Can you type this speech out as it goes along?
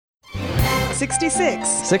66.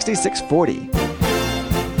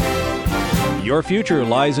 6640. Your future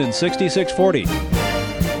lies in 6640.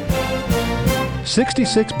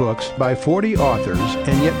 66 books by 40 authors,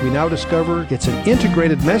 and yet we now discover it's an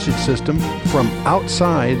integrated message system from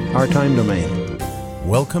outside our time domain.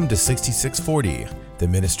 Welcome to 6640, the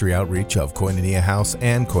ministry outreach of Koinonia House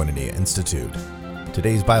and Koinonia Institute.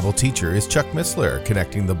 Today's Bible teacher is Chuck Missler,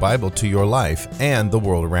 connecting the Bible to your life and the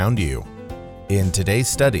world around you. In today's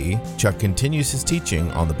study, Chuck continues his teaching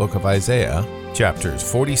on the book of Isaiah, chapters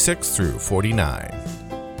 46 through 49.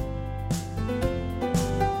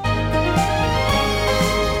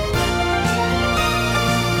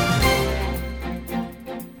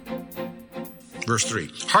 Verse 3,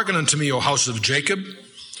 hearken unto me, O house of Jacob,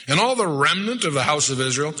 and all the remnant of the house of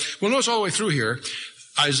Israel. Well, notice all the way through here,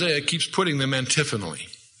 Isaiah keeps putting them antiphonally.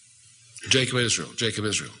 Jacob, Israel, Jacob,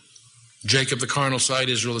 Israel. Jacob, the carnal side,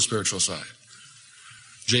 Israel, the spiritual side.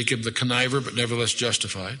 Jacob, the conniver, but nevertheless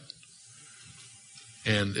justified.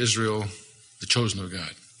 And Israel, the chosen of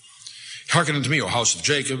God. Hearken unto me, O house of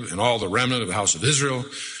Jacob, and all the remnant of the house of Israel,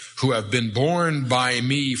 who have been born by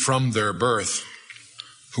me from their birth,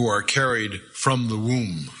 who are carried from the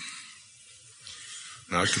womb.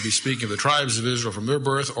 Now, it could be speaking of the tribes of Israel from their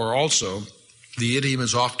birth, or also the idiom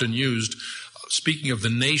is often used speaking of the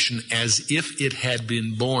nation as if it had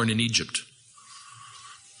been born in Egypt.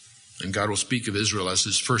 And God will speak of Israel as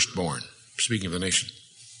his firstborn, speaking of the nation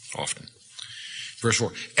often. Verse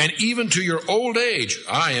 4, and even to your old age,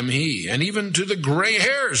 I am he, and even to the gray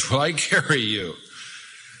hairs will I carry you.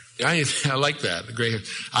 I like that, the gray hair.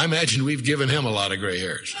 I imagine we've given him a lot of gray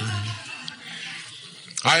hairs.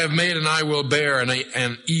 I have made and I will bear,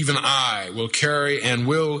 and even I will carry and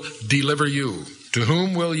will deliver you. To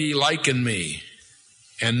whom will ye liken me,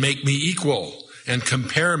 and make me equal, and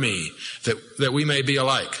compare me, that we may be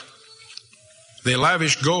alike? They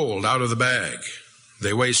lavish gold out of the bag.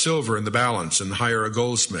 They weigh silver in the balance, and hire a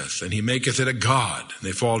goldsmith, and he maketh it a god. And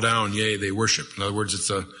they fall down, yea, they worship. In other words, it's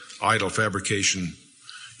an idol fabrication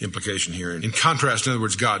implication here. In contrast, in other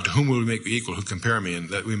words, God, to whom will we make me equal, who compare me, and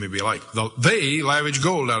that we may be alike? They lavish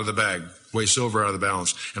gold out of the bag, weigh silver out of the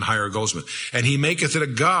balance, and hire a goldsmith. And he maketh it a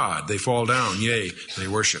god. They fall down, yea, they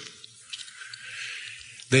worship.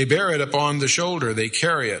 They bear it upon the shoulder, they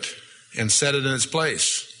carry it, and set it in its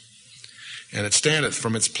place. And it standeth,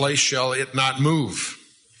 from its place shall it not move.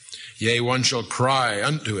 Yea, one shall cry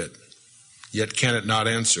unto it, yet can it not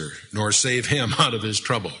answer, nor save him out of his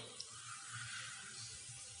trouble.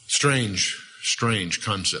 Strange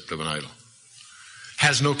concept of an idol.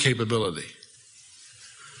 Has no capability.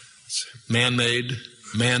 It's man-made,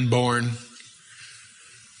 man-born,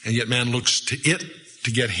 and yet man looks to it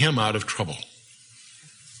to get him out of trouble.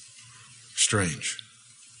 Strange.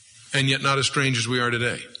 And yet not as strange as we are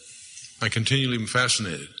today. I continually am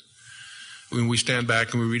fascinated when we stand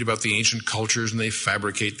back and we read about the ancient cultures and they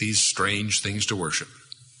fabricate these strange things to worship.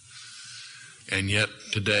 And yet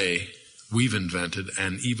today, we've invented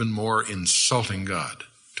an even more insulting God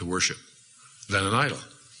to worship than an idol.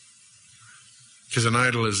 Because an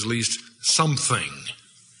idol is at least something.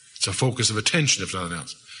 It's a focus of attention, if nothing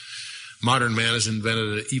else. Modern man has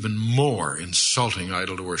invented an even more insulting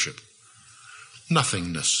idol to worship.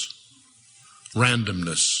 Nothingness,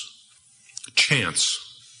 randomness, chance.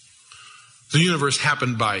 The universe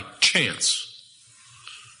happened by chance.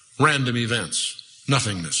 Random events,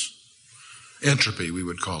 nothingness, entropy, we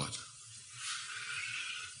would call it.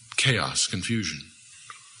 Chaos, confusion.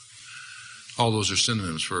 All those are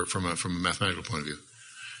synonyms from a mathematical point of view.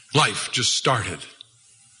 Life just started.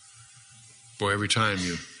 Boy, every time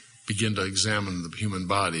you begin to examine the human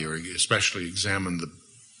body, or especially examine the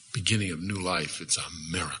beginning of new life, it's a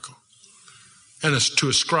miracle. And it's to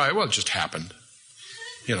ascribe, well, it just happened.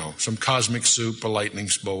 You know, some cosmic soup, a lightning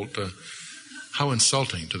bolt. How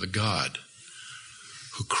insulting to the God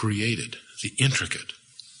who created the intricate,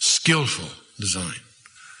 skillful design.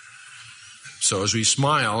 So as we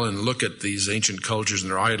smile and look at these ancient cultures and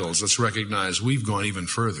their idols, let's recognize we've gone even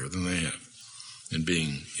further than they have in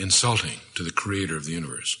being insulting to the creator of the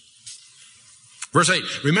universe. Verse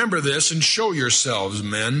 8, remember this and show yourselves,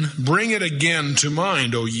 men. Bring it again to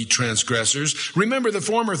mind, O ye transgressors. Remember the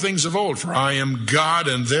former things of old, for I am God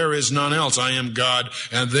and there is none else. I am God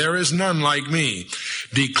and there is none like me,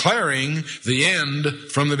 declaring the end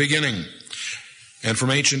from the beginning. And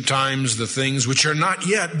from ancient times the things which are not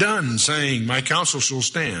yet done, saying, my counsel shall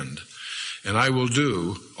stand, and I will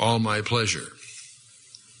do all my pleasure.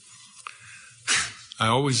 I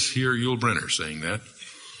always hear Yul Brynner saying that.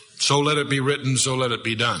 So let it be written, so let it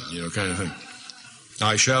be done, kind of thing.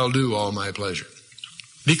 I shall do all my pleasure.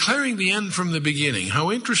 Declaring the end from the beginning.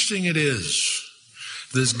 How interesting it is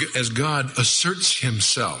as God asserts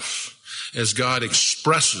himself, as God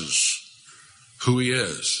expresses who he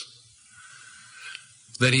is,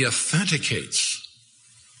 that he authenticates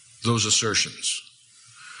those assertions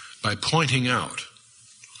by pointing out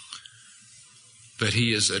that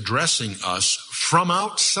he is addressing us from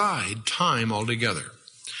outside time altogether.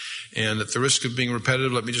 And at the risk of being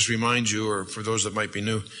repetitive, let me just remind you, or for those that might be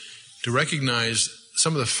new, to recognize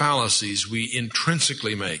some of the fallacies we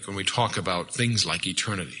intrinsically make when we talk about things like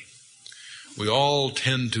eternity. We all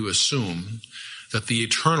tend to assume that the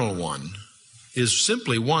eternal one is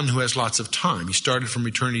simply one who has lots of time. He started from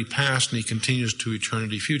eternity past and he continues to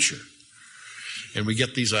eternity future. And we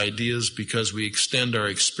get these ideas because we extend our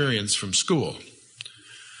experience from school.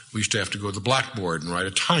 We used to have to go to the blackboard and write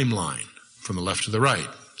a timeline from the left to the right.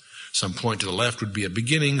 Some point to the left would be a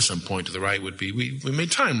beginning, some point to the right would be, we made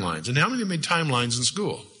timelines. And how many made timelines in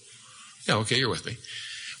school? Yeah, okay, you're with me.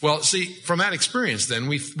 Well, see, from that experience then,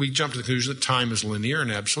 we jump to the conclusion that time is linear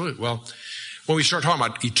and absolute. Well, when we start talking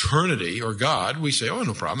about eternity or God, we say, oh,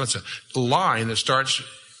 no problem. That's a line that starts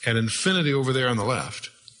at infinity over there on the left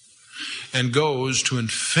and goes to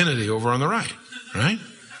infinity over on the right?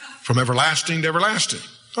 From everlasting to everlasting.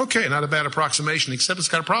 Okay, not a bad approximation, except it's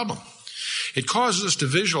got a problem. It causes us to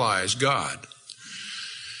visualize God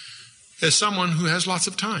as someone who has lots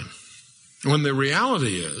of time. When the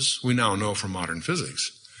reality is, we now know from modern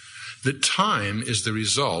physics, that time is the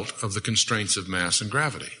result of the constraints of mass and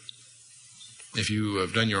gravity. If you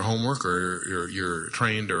have done your homework or you're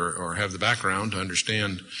trained or have the background to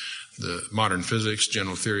understand the modern physics,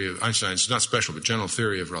 general theory of Einstein's, not special, but general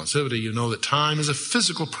theory of relativity, you know that time is a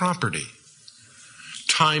physical property.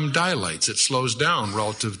 Time dilates. It slows down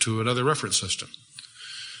relative to another reference system,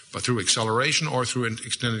 but through acceleration or through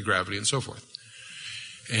extended gravity and so forth.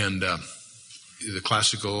 And the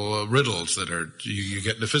classical riddles that you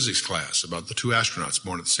get in a physics class about the two astronauts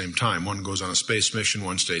born at the same time. One goes on a space mission,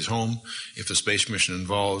 one stays home. If the space mission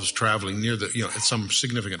involves traveling near at some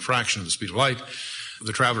significant fraction of the speed of light,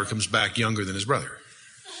 the traveler comes back younger than his brother.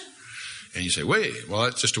 And you say, wait, well,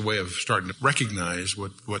 that's just a way of starting to recognize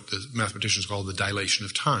what the mathematicians call the dilation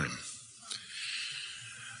of time.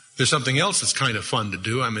 There's something else that's kind of fun to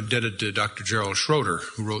do. I'm indebted to Dr. Gerald Schroeder,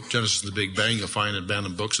 who wrote Genesis and the Big Bang. You'll find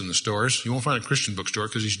abandoned books in the stores. You won't find a Christian bookstore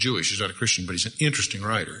because he's Jewish. He's not a Christian, but he's an interesting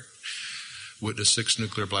writer. Witnessed 6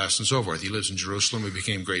 nuclear blasts and so forth. He lives in Jerusalem. We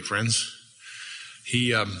became great friends.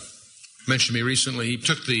 He mentioned to me recently, he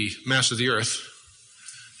took the mass of the earth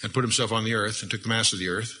and put himself on the earth and took the mass of the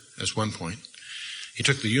earth as one point. He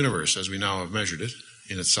took the universe as we now have measured it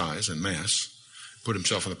in its size and mass, put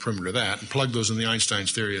himself on the perimeter of that, and plugged those in the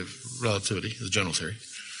Einstein's theory of relativity, the general theory.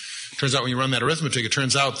 Turns out when you run that arithmetic, it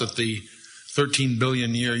turns out that the 13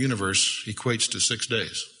 billion year universe equates to 6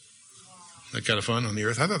 days. That kind of fun on the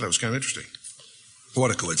earth? I thought that was kind of interesting.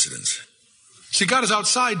 What a coincidence. See, God is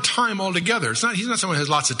outside time altogether. He's not someone who has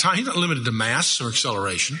lots of time. He's not limited to mass or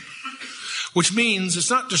acceleration, which means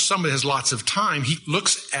it's not just somebody who has lots of time. He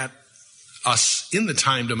looks at us in the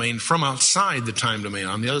time domain from outside the time domain,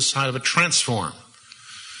 on the other side of a transform.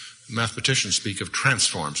 Mathematicians speak of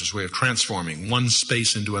transforms as a way of transforming one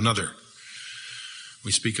space into another.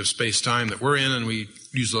 We speak of space-time that we're in, and we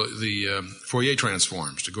use the Fourier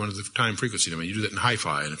transforms to go into the time frequency domain. You do that in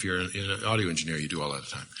hi-fi, and if you're an audio engineer, you do all that the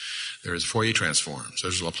time. There's Fourier transforms.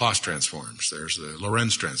 There's Laplace transforms. There's the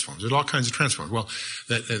Lorentz transforms. There's all kinds of transforms. Well,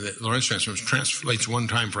 the Lorentz transforms translates one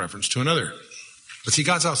time reference to another. But see,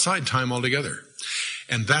 God's outside time altogether.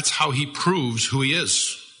 And that's how he proves who he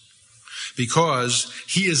is. Because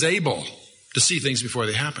he is able to see things before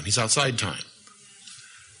they happen. He's outside time.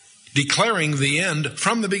 Declaring the end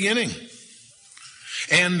from the beginning.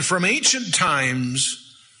 And from ancient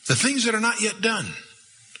times, the things that are not yet done.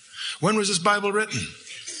 When was this Bible written?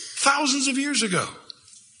 Thousands of years ago.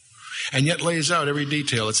 And yet lays out every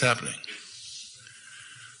detail that's happening.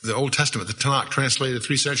 The Old Testament, the Tanakh, translated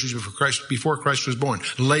 3 centuries before Christ was born,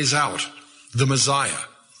 lays out the Messiah,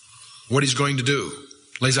 what he's going to do,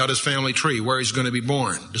 lays out his family tree, where he's going to be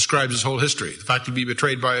born, describes his whole history, the fact he'd be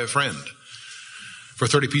betrayed by a friend for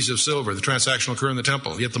 30 pieces of silver, the transaction will occur in the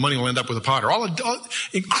temple, yet the money will end up with a potter. All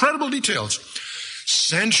incredible details,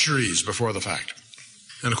 centuries before the fact.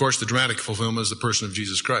 And of course, the dramatic fulfillment is the person of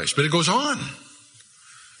Jesus Christ. But it goes on.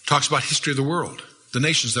 Talks about history of the world. The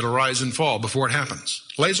nations that rise and fall before it happens.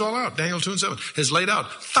 Lays all out. Daniel 2:7 has laid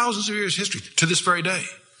out thousands of years history to this very day.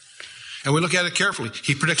 And we look at it carefully.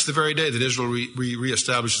 He predicts the very day that Israel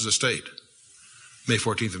reestablishes a state. May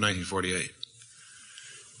 14th of 1948.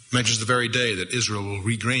 Mentions the very day that Israel will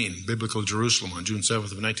regain biblical Jerusalem on June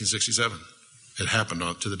 7th of 1967. It happened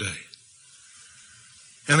on to the day.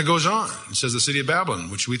 And it goes on. It says the city of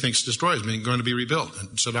Babylon, which we think is destroyed, is going to be rebuilt. And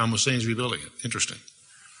Saddam Hussein is rebuilding it. Interesting.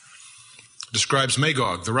 Describes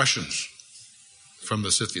Magog, the Russians, from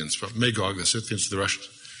the Scythians. From Magog, the Scythians, the Russians.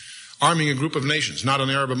 Arming a group of nations, not an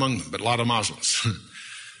Arab among them, but a lot of Muslims,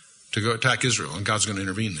 to go attack Israel. And God's going to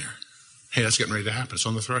intervene there. Hey, that's getting ready to happen. It's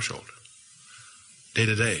on the threshold. Day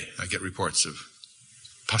to day, I get reports of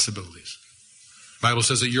possibilities. The Bible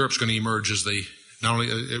says that Europe's going to emerge as not only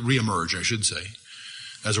reemerge, I should say,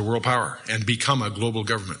 as a world power and become a global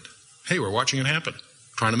government. Hey, we're watching it happen,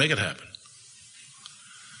 trying to make it happen.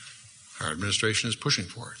 Our administration is pushing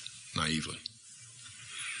for it, naively.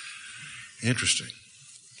 Interesting.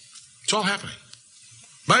 It's all happening.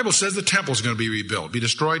 The Bible says the temple is going to be rebuilt, be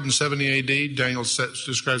destroyed in 70 AD. Daniel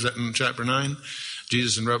describes that in chapter 9.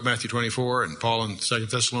 Jesus in Matthew 24, and Paul in 2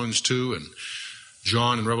 Thessalonians 2, and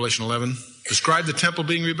John in Revelation 11 describe the temple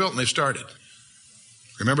being rebuilt, and they've started.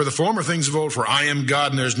 Remember the former things of old, for I am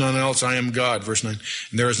God and there is none else. I am God, verse 9.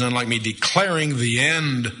 And there is none like me, declaring the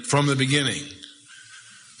end from the beginning.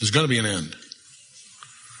 There's going to be an end.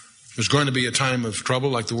 There's going to be a time of trouble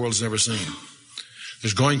like the world's never seen.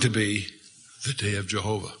 There's going to be the day of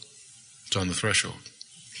Jehovah. It's on the threshold.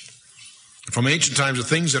 From ancient times, the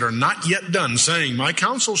things that are not yet done, saying, my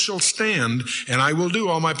counsel shall stand, and I will do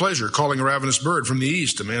all my pleasure, calling a ravenous bird from the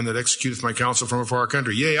east, a man that executeth my counsel from a far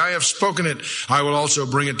country. Yea, I have spoken it, I will also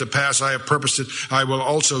bring it to pass. I have purposed it, I will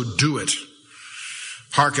also do it.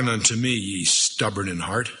 Hearken unto me, ye stubborn in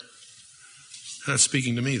heart. That's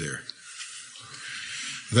speaking to me there.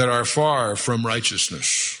 That are far from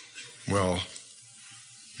righteousness. Well,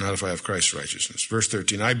 not if I have Christ's righteousness. Verse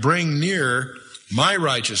 13, I bring near my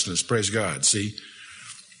righteousness, praise God. See,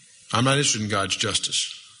 I'm not interested in God's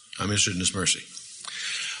justice. I'm interested in His mercy.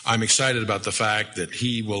 I'm excited about the fact that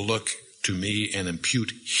He will look to me and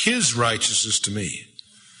impute His righteousness to me.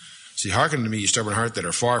 See, hearken to me, ye stubborn heart, that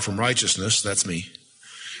are far from righteousness. That's me.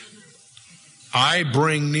 I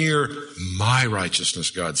bring near my righteousness,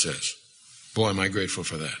 God says. Boy, am I grateful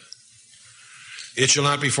for that. It shall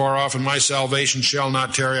not be far off, and my salvation shall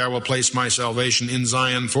not tarry. I will place my salvation in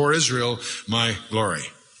Zion for Israel, my glory.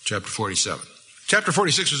 Chapter 47. Chapter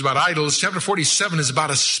 46 is about idols. Chapter 47 is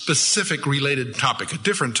about a specific related topic, a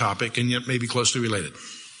different topic, and yet maybe closely related.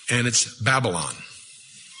 And it's Babylon.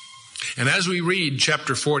 And as we read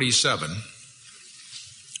chapter 47,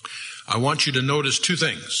 I want you to notice two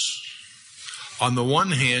things. On the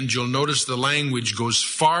one hand, you'll notice the language goes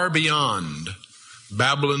far beyond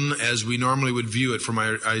Babylon as we normally would view it from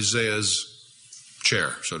Isaiah's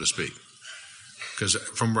chair, so to speak. Because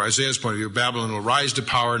from Isaiah's point of view, Babylon will rise to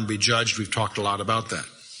power and be judged. We've talked a lot about that.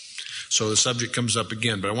 So the subject comes up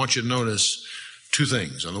again. But I want you to notice two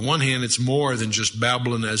things. On the one hand, it's more than just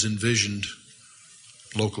Babylon as envisioned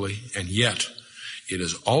locally, and yet it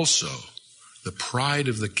is also the pride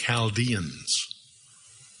of the Chaldeans.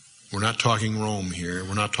 We're not talking Rome here.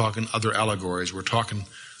 We're not talking other allegories. We're talking,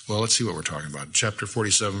 well, let's see what we're talking about. Chapter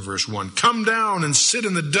 47, verse 1. Come down and sit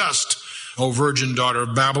in the dust, O virgin daughter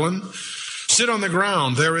of Babylon. Sit on the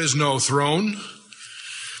ground. There is no throne.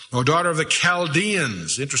 O daughter of the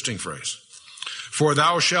Chaldeans. Interesting phrase. For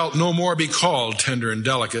thou shalt no more be called tender and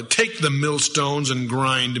delicate. Take the millstones and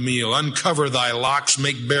grind meal. Uncover thy locks.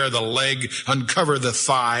 Make bare the leg. Uncover the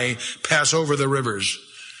thigh. Pass over the rivers.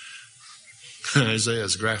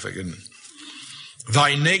 Isaiah's graphic, isn't it?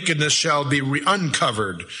 Thy nakedness shall be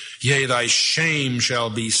uncovered, yea, thy shame shall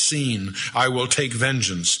be seen. I will take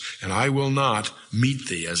vengeance, and I will not meet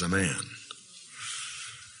thee as a man.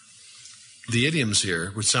 The idioms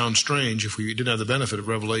here would sound strange if we didn't have the benefit of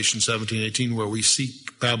Revelation 17:18, where we see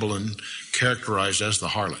Babylon characterized as the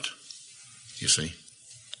harlot. You see?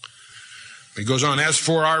 He goes on, as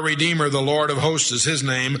for our Redeemer, the Lord of hosts is his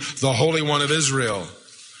name, the Holy One of Israel.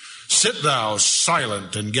 Sit thou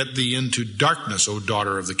silent and get thee into darkness, O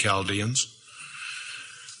daughter of the Chaldeans.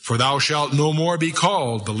 For thou shalt no more be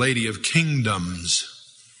called the Lady of Kingdoms.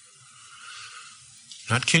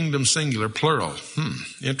 Not kingdom singular, plural.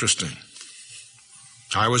 Interesting.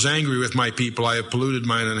 I was angry with my people. I have polluted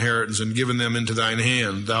mine inheritance and given them into thine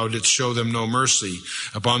hand. Thou didst show them no mercy.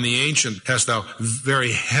 Upon the ancient hast thou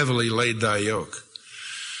very heavily laid thy yoke.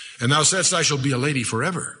 And thou saidst, I shall be a lady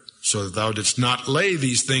forever. So that thou didst not lay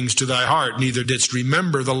these things to thy heart, neither didst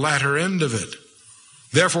remember the latter end of it.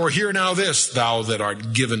 Therefore hear now this, thou that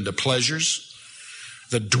art given to pleasures,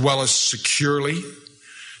 that dwellest securely,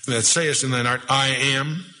 that sayest in thine heart, I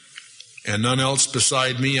am, and none else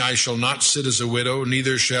beside me. I shall not sit as a widow,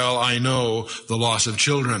 neither shall I know the loss of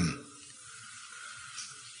children.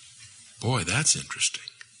 Boy, that's interesting.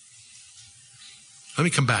 Let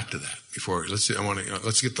me come back to that.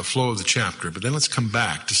 let's get the flow of the chapter, but then let's come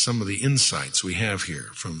back to some of the insights we have here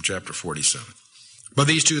from chapter 47. But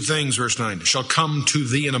these two things, verse 9, shall come to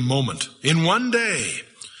thee in a moment, in one day,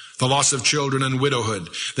 the loss of children and widowhood.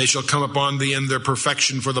 They shall come upon thee in their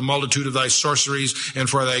perfection for the multitude of thy sorceries and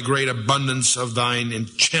for thy great abundance of thine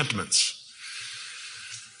enchantments.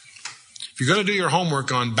 If you're going to do your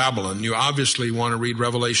homework on Babylon, you obviously want to read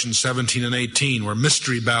Revelation 17 and 18, where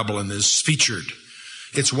Mystery Babylon is featured.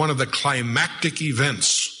 It's one of the climactic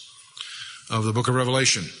events of the book of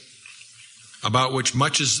Revelation, about which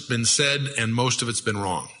much has been said and most of it's been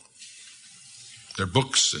wrong. There are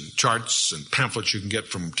books and charts and pamphlets you can get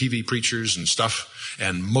from TV preachers and stuff,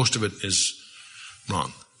 and most of it is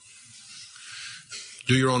wrong.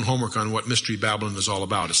 Do your own homework on what Mystery Babylon is all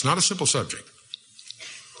about. It's not a simple subject.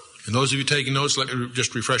 And those of you taking notes, let me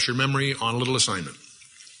just refresh your memory on a little assignment.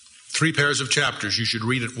 3 pairs of chapters you should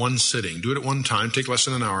read at one sitting. Do it at one time. Take less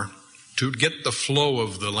than an hour to get the flow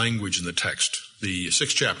of the language in the text. The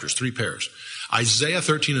 6 chapters, 3 pairs. Isaiah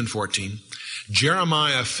 13 and 14.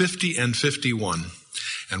 Jeremiah 50 and 51,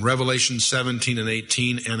 and Revelation 17 and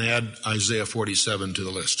 18, and add Isaiah 47 to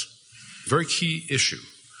the list. Very key issue.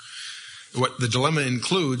 What the dilemma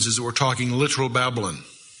includes is that we're talking literal Babylon,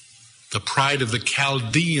 the pride of the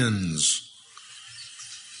Chaldeans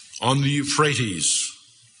on the Euphrates.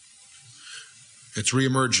 It's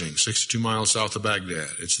reemerging 62 miles south of Baghdad.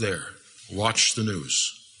 It's there. Watch the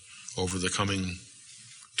news over the coming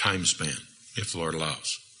time span, if the Lord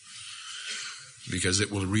allows, because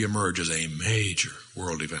it will reemerge as a major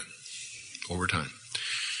world event over time.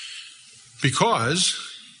 Because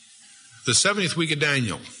the 70th week of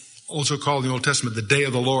Daniel, also called in the Old Testament the day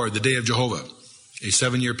of the Lord, the day of Jehovah, a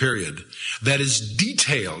 7-year period, that is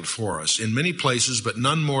detailed for us in many places, but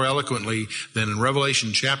none more eloquently than in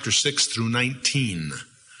Revelation chapter 6 through 19.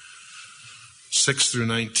 6 through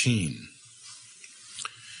 19.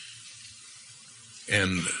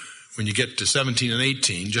 And when you get to 17 and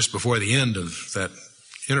 18, just before the end of that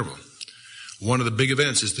interval, one of the big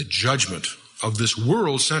events is the judgment of this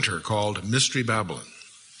world center called Mystery Babylon.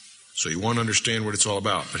 So you want to understand what it's all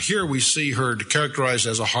about. But here we see her characterized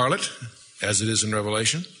as a harlot, as it is in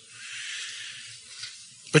Revelation.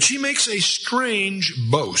 But she makes a strange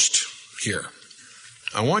boast here.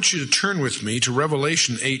 I want you to turn with me to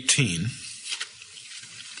Revelation 18.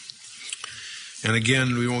 And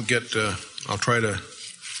again, we won't get, I'll try to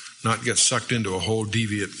not get sucked into a whole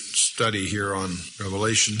deviant study here on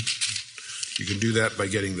Revelation. You can do that by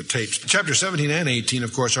getting the tapes. Chapter 17 and 18,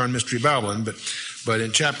 of course, are in Mystery Babylon, but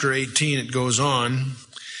in chapter 18 it goes on,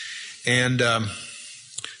 and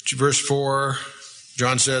verse 4,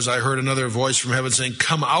 John says, I heard another voice from heaven saying,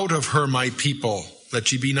 come out of her, my people,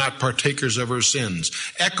 that ye be not partakers of her sins.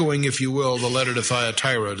 Echoing, if you will, the letter to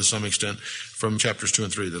Thyatira to some extent from chapters 2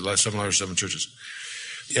 and 3, the last 7 letters, 7 churches.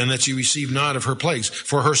 And that ye receive not of her plagues.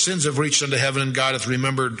 For her sins have reached unto heaven, and God hath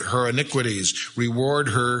remembered her iniquities. Reward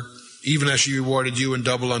her, even as she rewarded you, and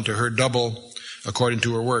double unto her double, according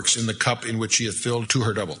to her works, in the cup in which she hath filled to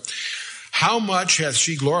her double. How much hath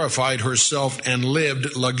she glorified herself and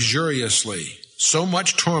lived luxuriously? So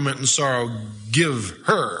much torment and sorrow give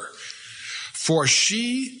her. For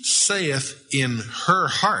she saith in her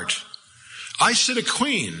heart, I sit a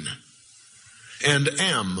queen, and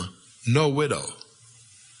am no widow,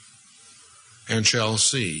 and shall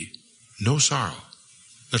see no sorrow.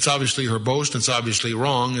 That's obviously her boast, and it's obviously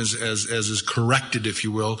wrong, as is corrected, if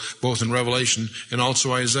you will, both in Revelation and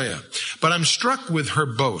also Isaiah. But I'm struck with her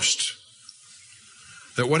boast,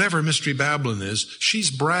 that whatever Mystery Babylon is,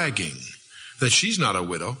 she's bragging that she's not a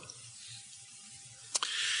widow.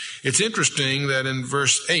 It's interesting that in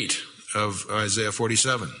verse 8 of Isaiah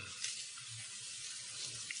 47,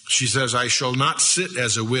 she says, I shall not sit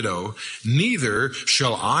as a widow, neither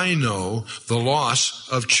shall I know the loss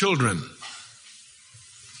of children.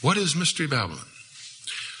 What is Mystery Babylon?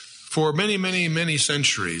 For many, many, many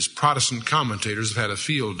centuries, Protestant commentators have had a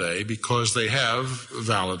field day because they have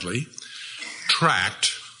validly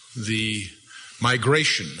tracked the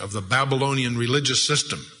migration of the Babylonian religious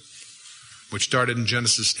system, which started in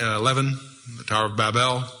Genesis 11, the Tower of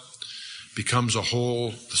Babel, becomes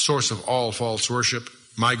the source of all false worship,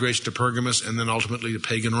 migrates to Pergamus, and then ultimately to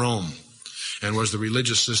pagan Rome, and was the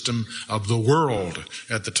religious system of the world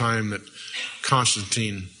at the time that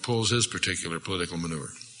Constantine pulls his particular political maneuver.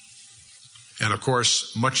 And of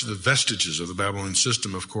course, much of the vestiges of the Babylonian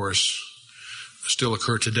system, of course, still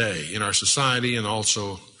occur today in our society and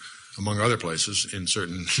also, among other places, in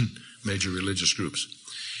certain major religious groups.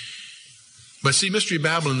 But see, Mystery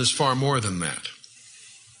Babylon is far more than that.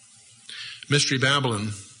 Mystery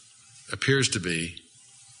Babylon appears to be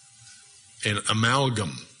an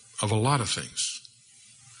amalgam of a lot of things.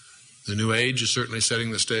 The New Age is certainly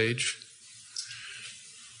setting the stage.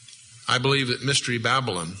 I believe that Mystery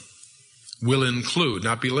Babylon will include,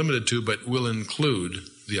 not be limited to, but will include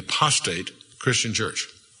the apostate Christian church,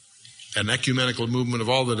 an ecumenical movement of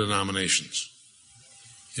all the denominations.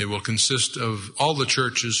 It will consist of all the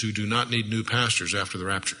churches who do not need new pastors after the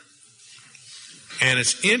rapture. And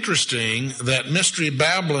it's interesting that Mystery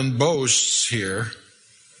Babylon boasts here,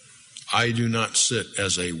 I do not sit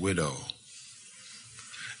as a widow,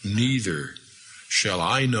 neither shall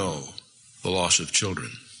I know the loss of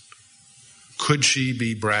children. Could she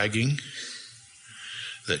be bragging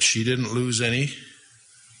that she didn't lose any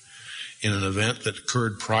in an event that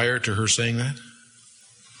occurred prior to her saying that?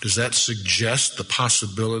 Does that suggest the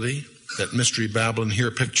possibility that Mystery Babylon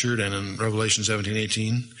here pictured and in Revelation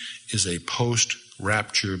 17:18 is a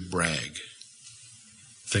post-rapture brag?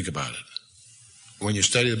 Think about it. When you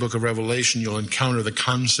study the book of Revelation, you'll encounter the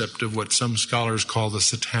concept of what some scholars call the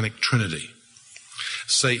Satanic Trinity.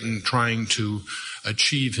 Satan trying to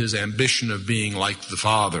achieve his ambition of being like the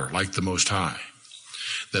Father, like the Most High.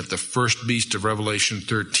 That the first beast of Revelation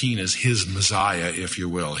 13 is his Messiah, if you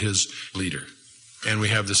will, his leader. And we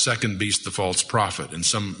have the second beast, the false prophet. And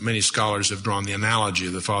many scholars have drawn the analogy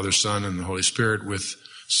of the Father, Son, and the Holy Spirit with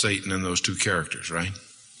Satan and those two characters, right?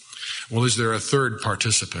 Well, is there a third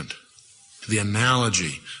participant? The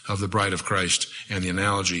analogy of the bride of Christ and the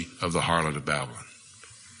analogy of the harlot of Babylon.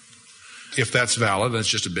 If that's valid, that's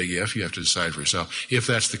just a big if, you have to decide for yourself. If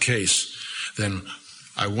that's the case, then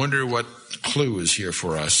I wonder what clue is here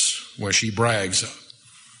for us where she brags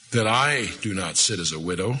that I do not sit as a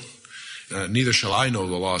widow, neither shall I know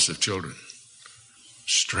the loss of children.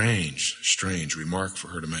 Strange remark for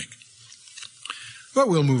her to make. But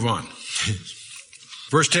we'll move on.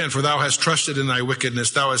 Verse 10, for thou hast trusted in thy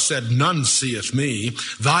wickedness, thou hast said, none seeth me.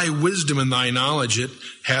 Thy wisdom and thy knowledge it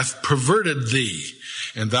hath perverted thee.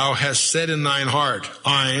 And thou hast said in thine heart,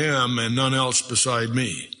 I am, and none else beside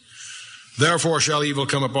me. Therefore shall evil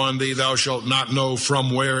come upon thee, thou shalt not know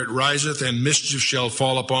from where it riseth, and mischief shall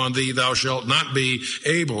fall upon thee, thou shalt not be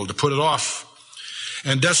able to put it off.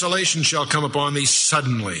 And desolation shall come upon thee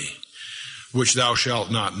suddenly, which thou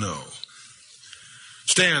shalt not know.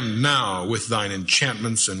 Stand now with thine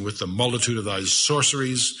enchantments and with the multitude of thy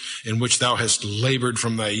sorceries, in which thou hast labored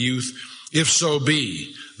from thy youth. If so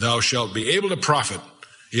be, thou shalt be able to profit.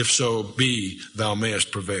 If so be, thou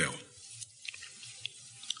mayest prevail.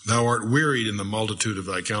 Thou art wearied in the multitude of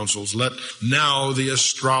thy counsels. Let now the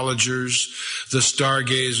astrologers, the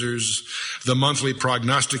stargazers, the monthly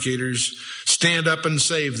prognosticators stand up and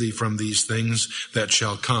save thee from these things that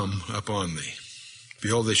shall come upon thee.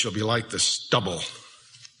 Behold, they shall be like the stubble.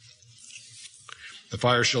 The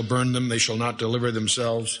fire shall burn them. They shall not deliver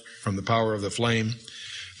themselves from the power of the flame.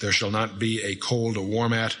 There shall not be a coal to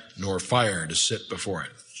warm at, nor fire to sit before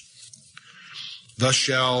it. Thus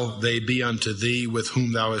shall they be unto thee with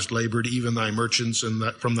whom thou hast labored, even thy merchants,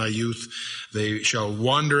 and from thy youth. They shall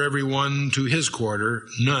wander every one to his quarter.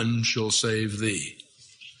 None shall save thee.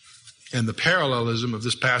 And the parallelism of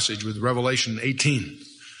this passage with Revelation 18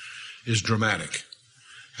 is dramatic.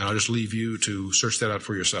 And I'll just leave you to search that out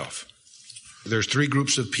for yourself. There's three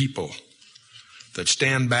groups of people that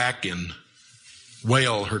stand back and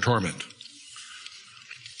wail her torment.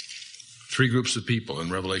 Three groups of people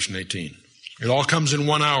in Revelation 18. It all comes in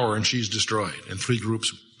 1 hour and she's destroyed, and three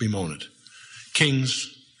groups bemoan it.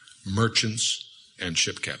 Kings, merchants, and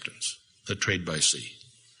ship captains that trade by sea.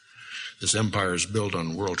 This empire is built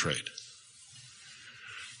on world trade.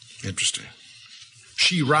 Interesting.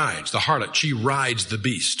 She rides, the harlot, she rides the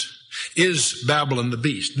beast. Is Babylon the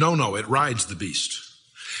beast? No, it rides the beast.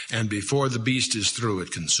 And before the beast is through,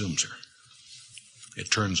 it consumes her.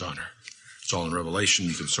 It turns on her. It's all in Revelation.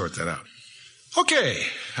 You can sort that out. Okay,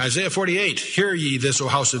 Isaiah 48. Hear ye this, O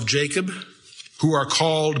house of Jacob, who are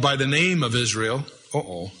called by the name of Israel.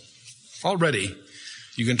 Already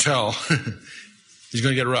you can tell he's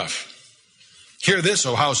going to get rough. Hear this,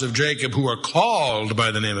 O house of Jacob, who are called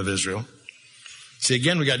by the name of Israel. See,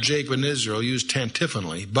 again, we got Jacob and Israel used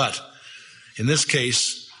antiphonally, but in this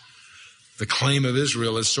case, the claim of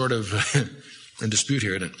Israel is sort of in dispute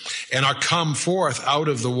here, isn't it? And are come forth out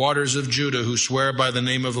of the waters of Judah, who swear by the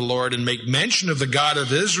name of the Lord and make mention of the God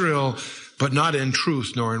of Israel, but not in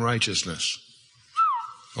truth nor in righteousness.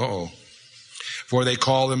 For they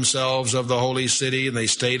call themselves of the holy city, and they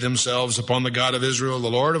stay themselves upon the God of Israel.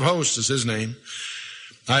 The Lord of hosts is his name.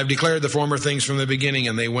 I have declared the former things from the beginning,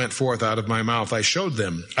 and they went forth out of my mouth. I showed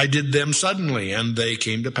them. I did them suddenly, and they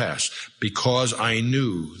came to pass, because I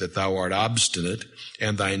knew that thou art obstinate,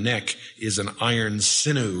 and thy neck is an iron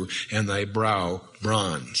sinew, and thy brow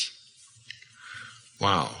bronze.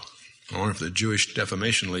 Wow. I wonder if the Jewish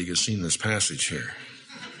Defamation League has seen this passage here.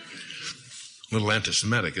 A little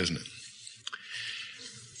anti-Semitic, isn't it?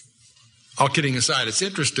 All kidding aside, it's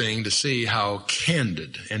interesting to see how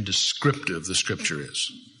candid and descriptive the Scripture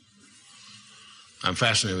is. I'm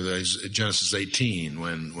fascinated with Genesis 18,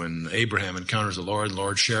 when Abraham encounters the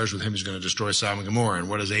Lord shares with him he's going to destroy Sodom and Gomorrah. And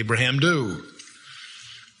what does Abraham do?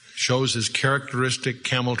 Shows his characteristic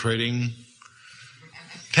camel trading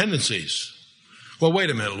tendencies. Well,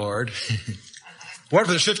 wait a minute, Lord. What if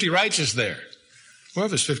there's 50 righteous there? Well,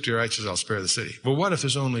 if there's 50 righteous, I'll spare the city. Well, what if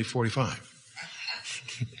there's only 45?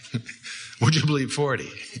 Would you believe 40?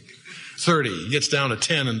 30. He gets down to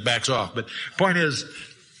 10 and backs off. But point is,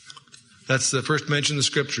 that's the first mention in the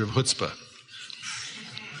Scripture of chutzpah.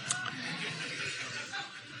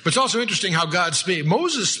 But it's also interesting how God speaks.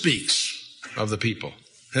 Moses speaks of the people,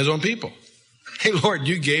 his own people. Hey, Lord,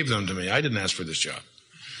 you gave them to me. I didn't ask for this job.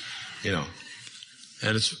 You know,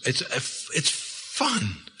 and it's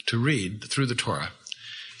fun to read through the Torah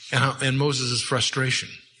and Moses' frustration.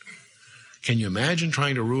 Can you imagine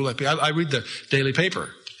trying to rule that people? I read the daily paper,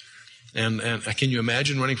 and can you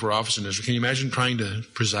imagine running for office in Israel? Can you imagine trying to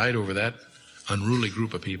preside over that unruly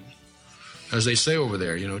group of people? As they say over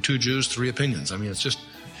there, 2 Jews, 3 opinions. I mean, it's just,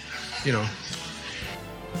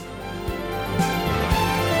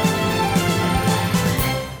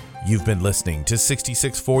 You've been listening to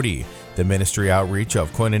 6640, the ministry outreach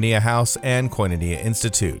of Koinonia House and Koinonia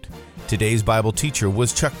Institute. Today's Bible teacher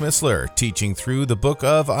was Chuck Missler, teaching through the book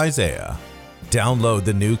of Isaiah. Download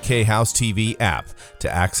the new K-House TV app to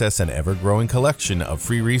access an ever-growing collection of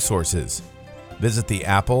free resources. Visit the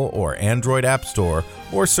Apple or Android App Store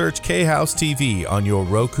or search K-House TV on your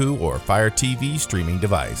Roku or Fire TV streaming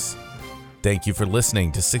device. Thank you for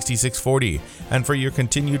listening to 6640 and for your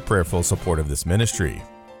continued prayerful support of this ministry.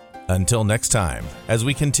 Until next time, as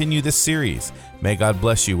we continue this series, may God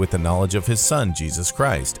bless you with the knowledge of His Son, Jesus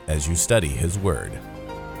Christ, as you study His Word.